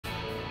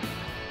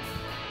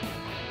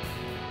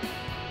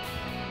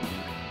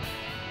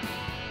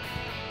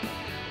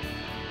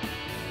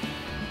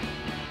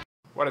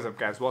What is up,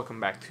 guys? Welcome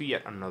back to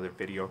yet another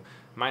video.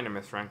 My name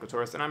is Franco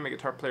Torres and I'm a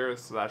guitar player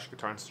 /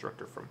 guitar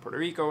instructor from Puerto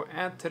Rico,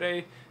 and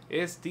today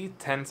is the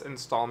 10th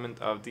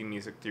installment of the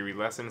music theory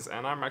lessons,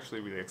 and I'm actually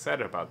really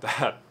excited about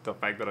that. The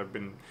fact that I've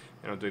been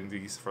doing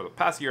these for the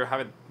past year, I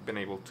haven't been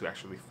able to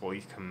actually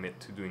fully commit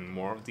to doing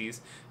more of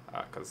these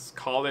because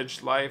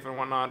college life and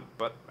whatnot,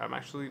 but I'm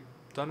actually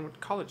done with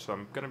college, so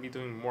I'm gonna be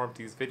doing more of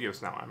these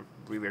videos now. I'm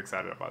really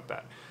excited about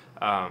that.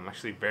 I'm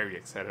actually very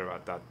excited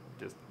about that,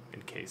 just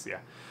in case.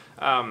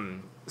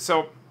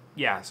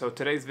 So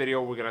today's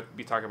video we're gonna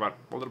be talking about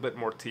a little bit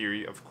more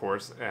theory, of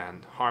course,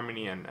 and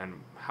harmony and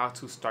how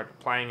to start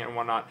applying and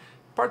whatnot,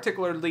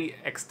 particularly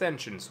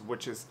extensions,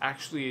 which is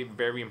actually a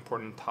very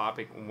important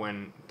topic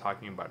when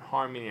talking about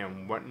harmony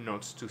and what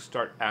notes to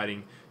start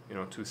adding,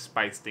 to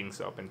spice things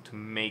up and to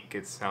make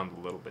it sound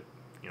a little bit,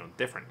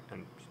 different,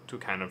 and to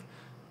kind of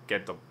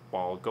get the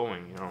ball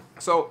going,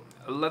 So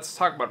let's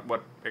talk about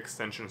what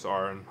extensions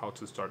are and how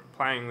to start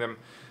applying them.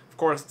 Of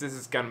course, this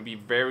is gonna be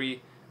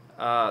very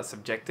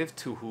subjective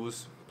to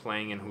who's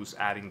playing and who's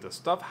adding the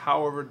stuff.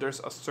 However, there's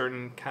a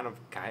certain kind of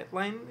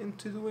guideline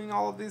into doing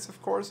all of these, of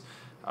course.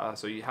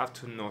 So you have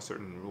to know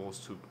certain rules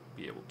to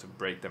be able to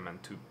break them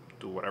and to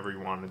do whatever you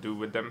want to do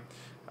with them.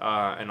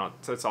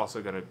 So it's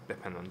also going to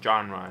depend on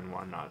genre and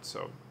whatnot.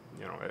 So,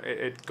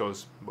 it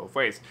goes both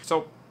ways.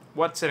 So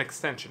what's an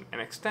extension? An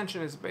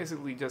extension is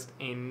basically just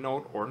a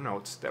note or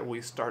notes that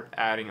we start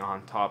adding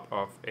on top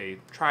of a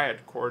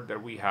triad chord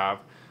that we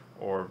have,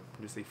 or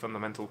just a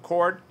fundamental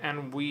chord,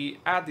 and we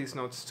add these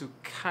notes to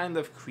kind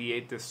of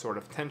create this sort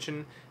of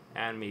tension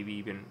and maybe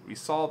even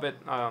resolve it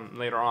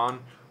later on,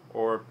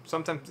 or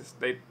sometimes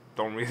they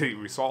don't really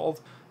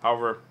resolve.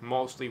 However,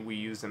 mostly we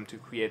use them to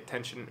create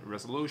tension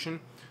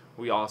resolution.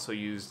 We also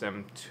use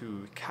them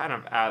to kind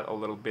of add a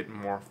little bit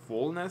more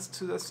fullness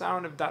to the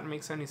sound, if that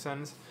makes any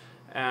sense,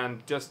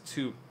 and just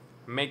to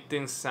make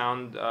things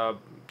sound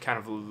kind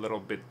of a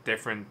little bit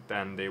different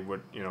than they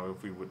would,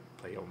 if we would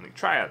play only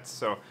triads.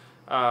 So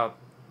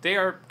they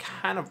are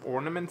kind of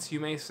ornaments, you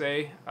may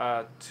say,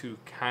 to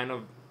kind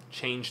of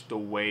change the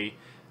way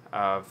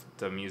of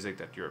the music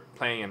that you're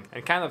playing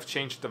and kind of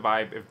change the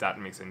vibe, if that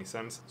makes any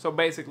sense. So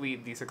basically,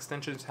 these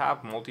extensions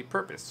have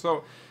multi-purpose.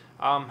 So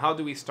how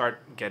do we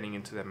start getting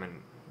into them,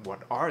 and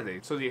what are they?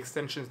 So the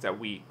extensions that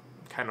we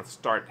kind of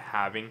start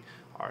having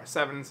are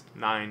 7s,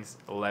 9s,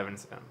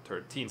 11s, and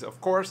 13s.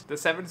 Of course, the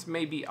 7s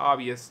may be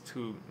obvious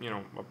to,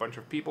 a bunch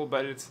of people,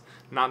 but it's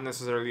not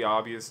necessarily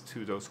obvious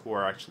to those who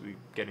are actually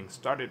getting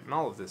started in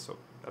all of this, so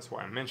that's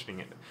why I'm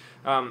mentioning it.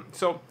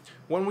 So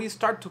when we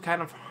start to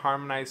kind of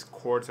harmonize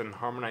chords and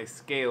harmonize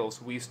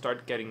scales, we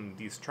start getting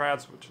these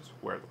triads, which is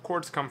where the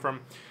chords come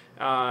from,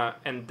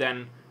 and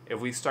then if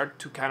we start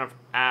to kind of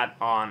add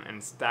on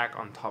and stack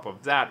on top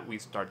of that, we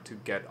start to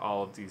get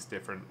all of these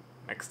different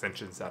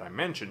extensions that I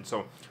mentioned.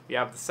 So we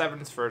have the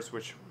 7s first,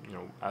 which,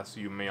 as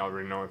you may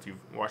already know if you've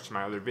watched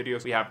my other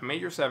videos, we have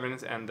major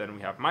 7s and then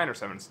we have minor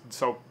 7s.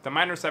 So the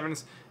minor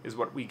 7s is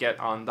what we get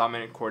on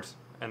dominant chords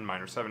and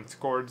minor 7th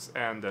chords,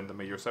 and then the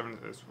major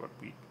 7th is what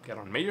we get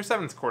on major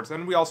 7th chords,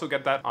 and we also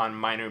get that on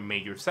minor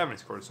major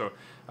 7th chords. So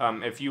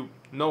if you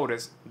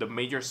notice, the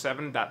major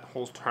 7, that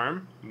whole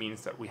term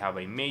means that we have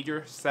a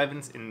major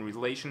 7th in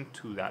relation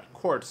to that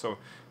chord, so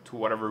to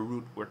whatever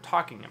root we're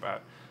talking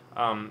about.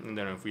 And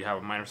then if we have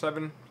a minor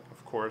 7,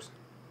 of course,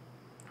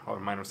 or a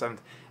minor 7th.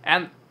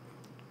 And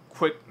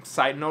quick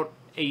side note,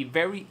 a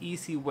very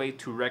easy way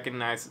to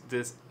recognize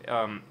this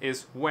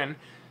is when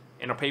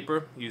in a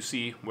paper you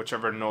see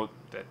whichever note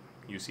that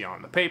you see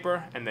on the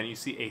paper, and then you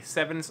see a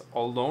 7th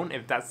alone.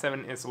 If that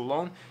 7 is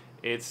alone,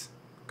 it's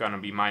gonna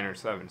be minor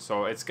 7.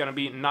 So it's gonna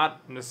be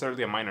not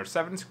necessarily a minor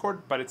 7th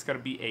chord, but it's gonna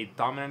be a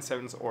dominant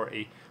 7th or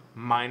a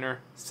minor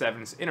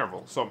 7th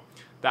interval. So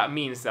that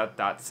means that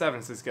that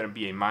 7th is going to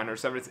be a minor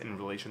 7th in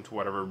relation to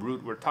whatever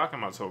root we're talking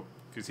about. So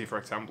if you see, for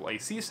example, a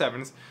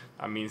C7,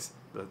 that means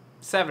the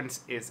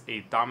 7th is a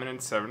dominant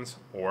 7th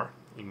or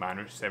a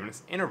minor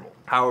 7th interval.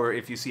 However,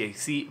 if you see a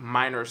C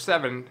minor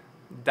 7,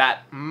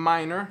 that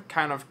minor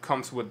kind of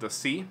comes with the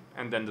C,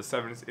 and then the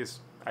 7th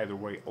is either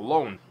way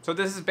alone. So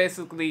this is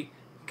basically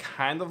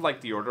kind of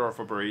like the order of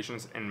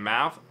operations in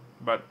math,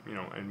 but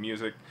in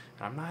music.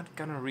 I'm not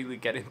gonna really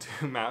get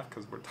into math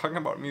because we're talking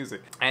about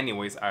music.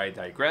 Anyways, I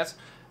digress.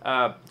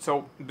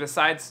 So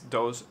besides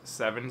those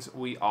 7s,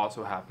 we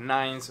also have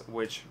 9s,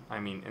 which,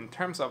 in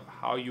terms of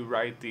how you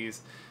write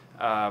these,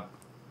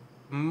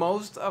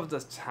 most of the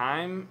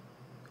time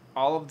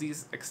all of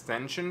these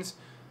extensions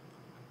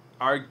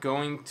are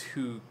going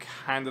to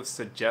kind of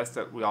suggest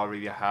that we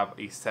already have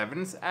a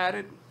 7th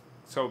added.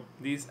 So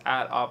these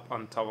add up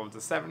on top of the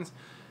 7s.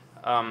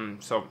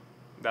 So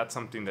that's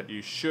something that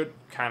you should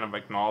kind of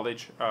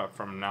acknowledge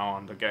from now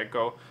on the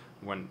get-go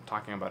when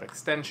talking about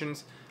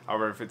extensions.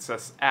 However, if it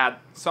says add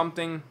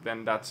something,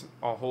 then that's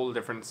a whole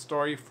different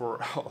story for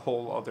a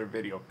whole other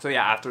video. So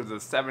yeah, after the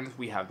 7th,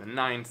 we have the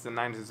 9th. The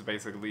 9th is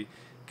basically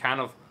kind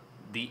of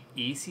the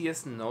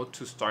easiest note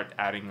to start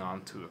adding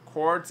on to the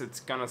chords. It's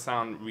gonna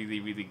sound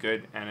really, really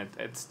good, and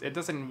it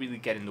doesn't really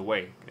get in the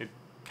way. It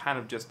kind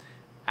of just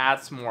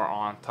adds more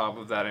on top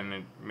of that, and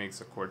it makes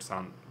the chord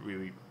sound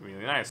really,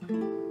 really nice.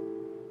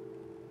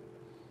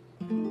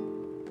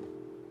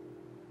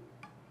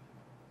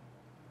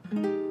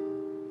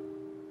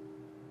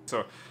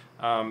 So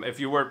if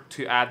you were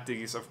to add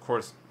these, of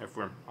course, if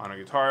we're on a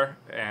guitar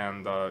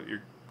and you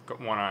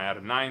want to add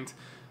a ninth,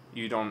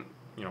 you don't,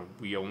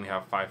 we only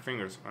have 5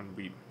 fingers and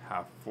we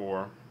have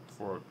 4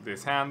 for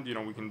this hand.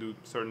 We can do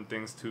certain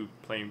things to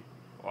play,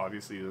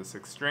 obviously, the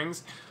 6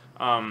 strings.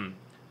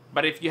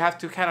 But if you have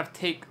to kind of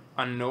take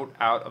a note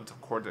out of the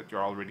chord that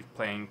you're already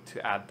playing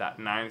to add that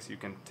ninth, you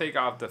can take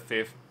off the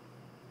 5th.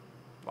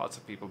 Lots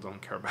of people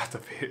don't care about the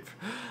 5th.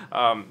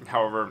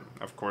 However,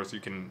 of course, you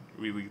can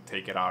really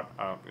take it out.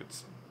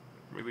 It's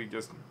really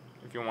just,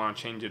 if you want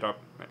to change it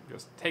up,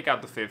 just take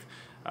out the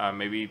 5th,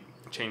 maybe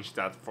change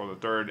that for the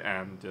 3rd,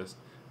 and just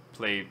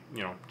play,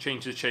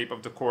 change the shape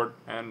of the chord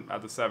and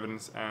add the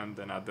 7s and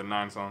then add the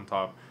 9s on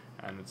top,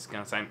 and it's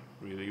gonna sound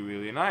really,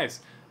 really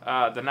nice.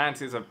 The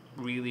 9th is a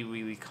really,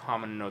 really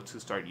common note to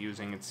start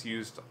using. It's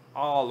used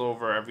all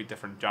over every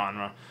different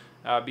genre.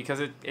 Because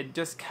it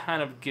just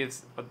kind of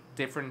gives a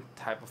different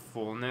type of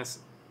fullness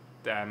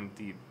than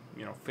the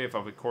 5th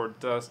of a chord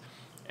does,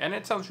 and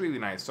it sounds really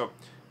nice. So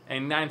a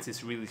 9th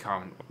is really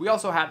common. We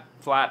also had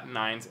flat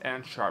 9s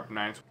and sharp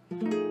 9s,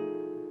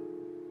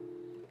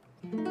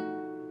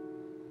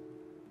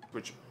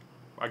 which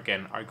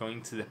again are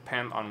going to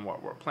depend on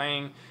what we're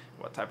playing,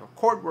 what type of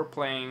chord we're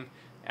playing,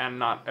 and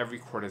not every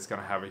chord is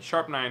going to have a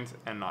sharp 9th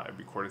and not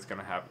every chord is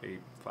going to have a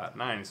flat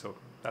 9. So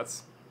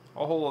that's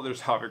a whole other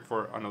topic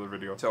for another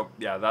video. So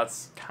yeah,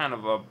 that's kind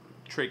of a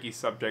tricky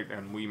subject,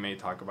 and we may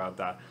talk about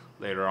that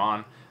later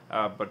on.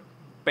 But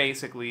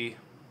basically,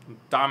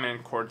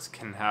 dominant chords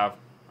can have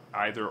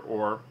either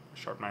or, a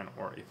sharp 9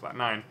 or a flat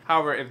 9.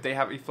 However, if they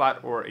have a flat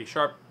or a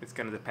sharp, it's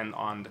going to depend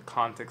on the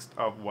context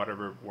of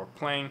whatever we're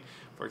playing.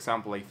 For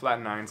example, a flat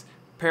 9s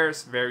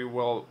pairs very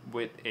well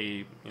with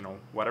a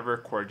whatever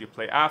chord you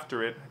play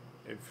after it,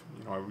 if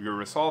you're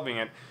resolving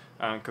it.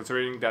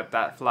 Considering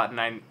that flat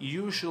 9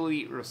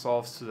 usually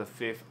resolves to the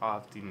 5th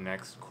of the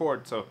next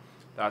chord. So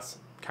that's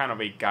kind of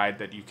a guide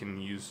that you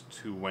can use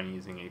to when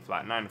using a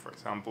flat 9. For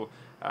example,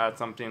 add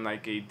something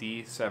like a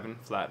D7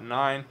 flat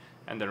 9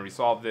 and then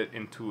resolve it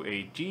into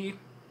a G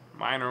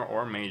minor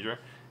or major,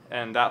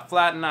 and that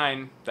flat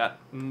 9, that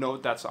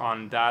note that's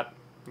on that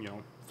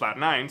flat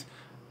 9s,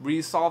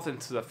 resolves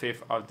into the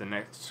 5th of the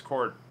next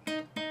chord.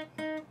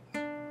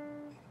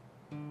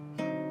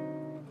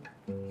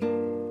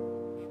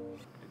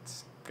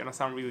 Gonna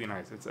sound really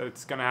nice.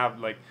 It's gonna have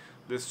like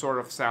this sort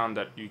of sound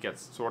that you get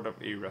sort of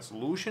a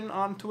resolution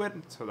onto it,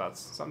 so that's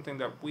something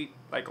that we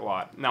like a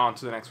lot. Now on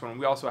to the next one.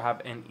 We also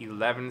have an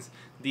 11th.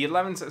 The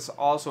 11th is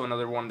also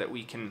another one that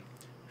we can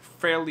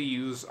fairly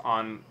use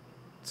on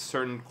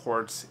certain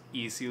chords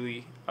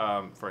easily.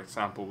 For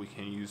example, we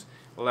can use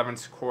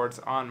 11th chords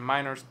on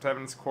minor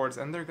 7th chords,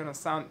 and they're gonna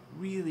sound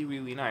really,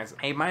 really nice.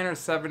 A minor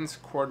 7th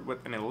chord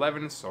with an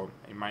 11th, so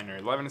a minor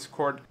 11th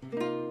chord,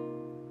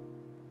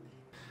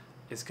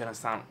 it's gonna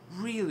sound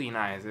really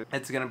nice.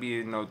 It's gonna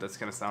be a note that's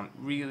gonna sound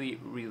really,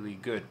 really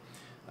good.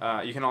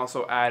 You can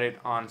also add it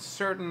on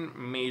certain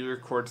major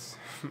chords.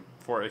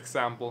 For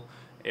example,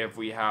 if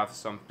we have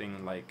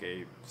something like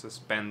a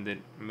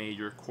suspended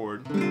major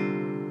chord,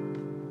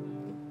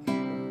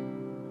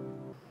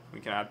 we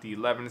can add the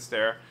 11s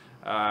there,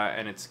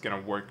 and it's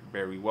gonna work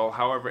very well.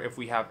 However, if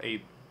we have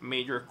a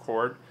major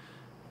chord,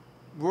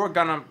 we're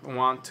gonna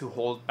want to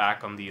hold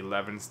back on the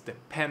 11s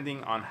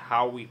depending on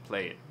how we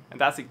play it. And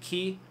that's a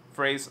key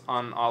phrase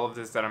on all of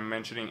this that I'm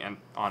mentioning, and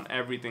on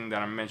everything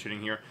that I'm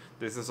mentioning here.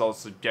 This is all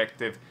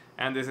subjective,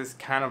 and this is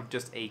kind of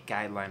just a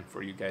guideline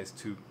for you guys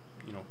to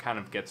kind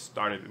of get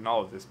started in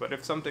all of this. But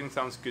if something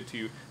sounds good to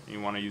you and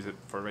you want to use it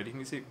for writing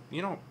music,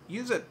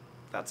 use it.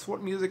 That's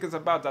what music is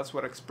about. That's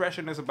what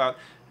expression is about,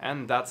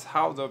 and that's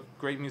how the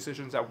great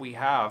musicians that we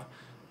have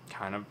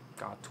kind of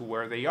got to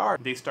where they are.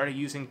 They started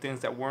using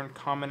things that weren't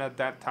common at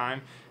that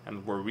time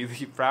and were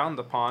really frowned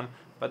upon,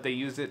 but they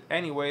used it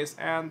anyways,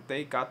 and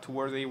they got to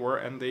where they were,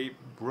 and they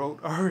wrote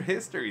our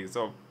history.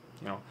 So,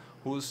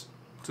 who's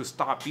to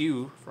stop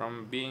you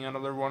from being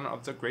another one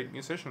of the great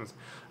musicians?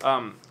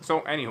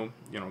 So anywho,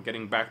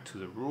 getting back to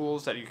the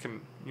rules that you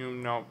can,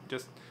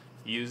 just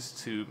use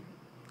to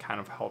kind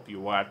of help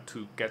you out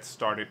to get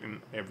started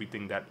in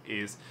everything that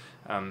is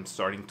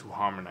starting to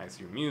harmonize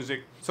your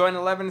music. So in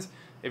 11s,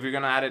 if you're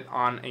gonna add it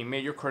on a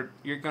major chord,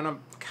 you're gonna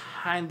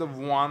kind of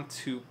want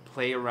to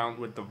play around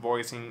with the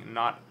voicing.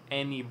 Not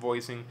any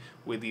voicing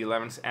with the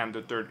 11s and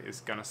the 3rd is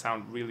gonna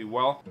sound really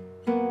well.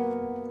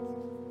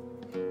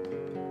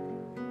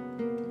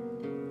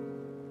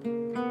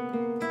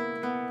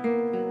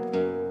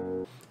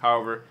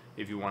 However,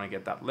 if you want to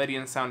get that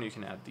Lydian sound, you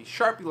can add the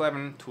sharp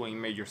 11 to a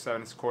major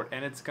 7th chord,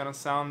 and it's gonna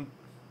sound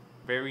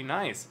very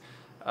nice.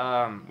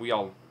 We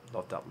all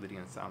love that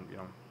Lydian sound,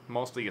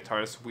 mostly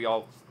guitarists, we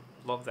all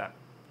love that.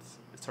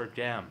 It's our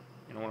jam,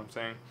 you know what I'm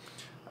saying?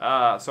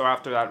 So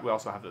after that, we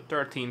also have the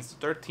 13ths.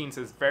 The 13ths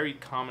is very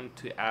common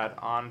to add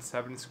on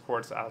 7th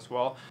chords as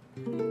well.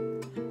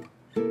 You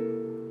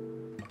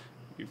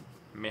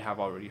may have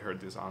already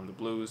heard this on the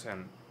blues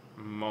and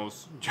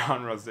most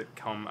genres that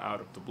come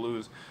out of the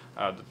blues.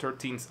 The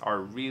 13ths are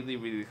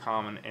really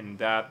common in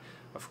that.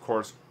 Of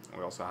course,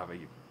 we also have a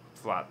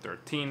flat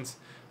 13ths,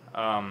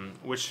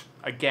 which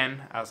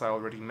again, as I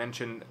already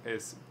mentioned,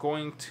 is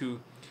going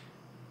to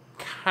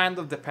kind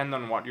of depend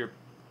on what your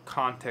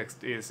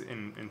context is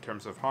in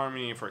terms of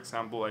harmony. For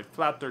example, a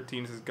flat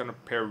 13th is going to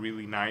pair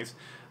really nice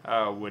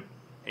with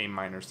a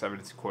minor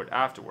 7th chord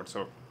afterwards.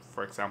 So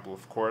for example,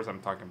 of course,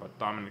 I'm talking about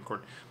dominant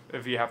chord.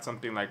 If you have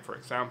something like, for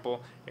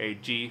example, a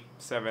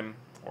G7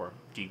 or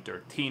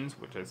G13s,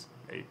 which is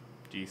a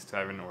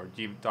G7 or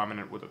G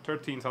dominant with a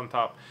 13th on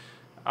top,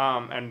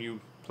 and you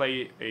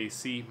play a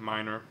C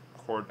minor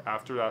chord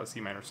after that,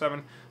 C minor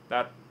 7,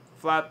 that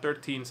flat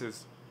 13th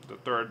is the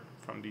third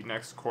from the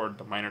next chord,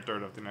 the minor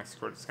third of the next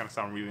chord. It's going to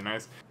sound really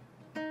nice.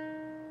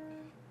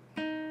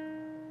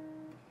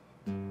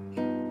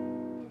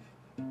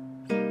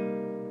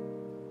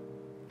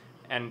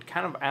 And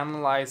kind of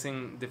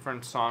analyzing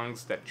different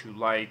songs that you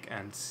like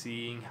and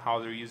seeing how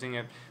they're using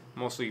it.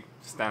 Mostly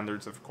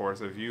standards, of course.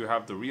 If you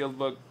have the real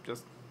book,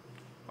 just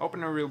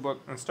open a real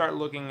book and start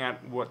looking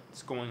at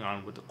what's going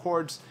on with the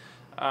chords,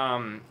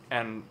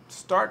 and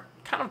start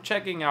kind of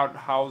checking out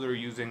how they're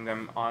using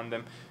them on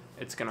them.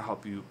 It's going to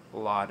help you a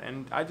lot.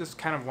 And I just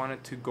kind of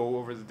wanted to go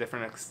over the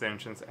different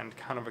extensions and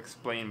kind of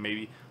explain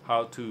maybe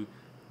how to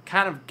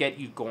kind of get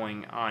you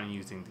going on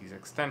using these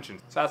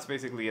extensions. So that's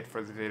basically it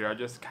for the video. I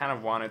just kind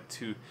of wanted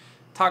to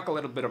talk a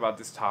little bit about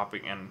this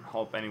topic and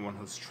help anyone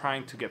who's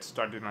trying to get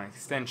started on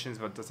extensions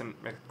but doesn't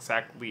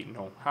exactly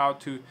know how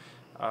to.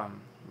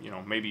 You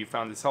know, maybe you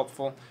found this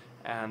helpful,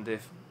 and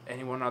if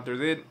anyone out there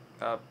did,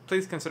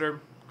 please consider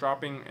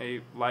dropping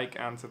a like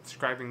and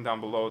subscribing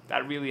down below.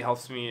 That really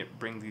helps me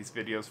bring these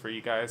videos for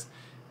you guys.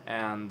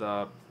 And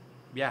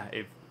yeah,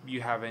 if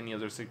you have any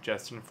other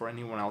suggestion for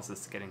anyone else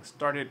that's getting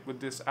started with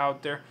this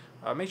out there,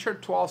 make sure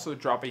to also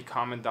drop a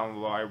comment down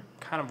below. I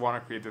kind of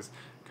want to create this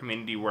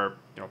community where,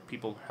 you know,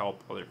 people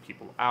help other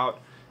people out,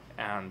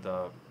 and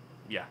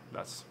yeah,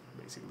 that's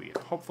basically it.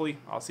 Hopefully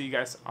I'll see you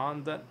guys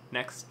on the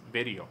next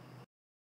video.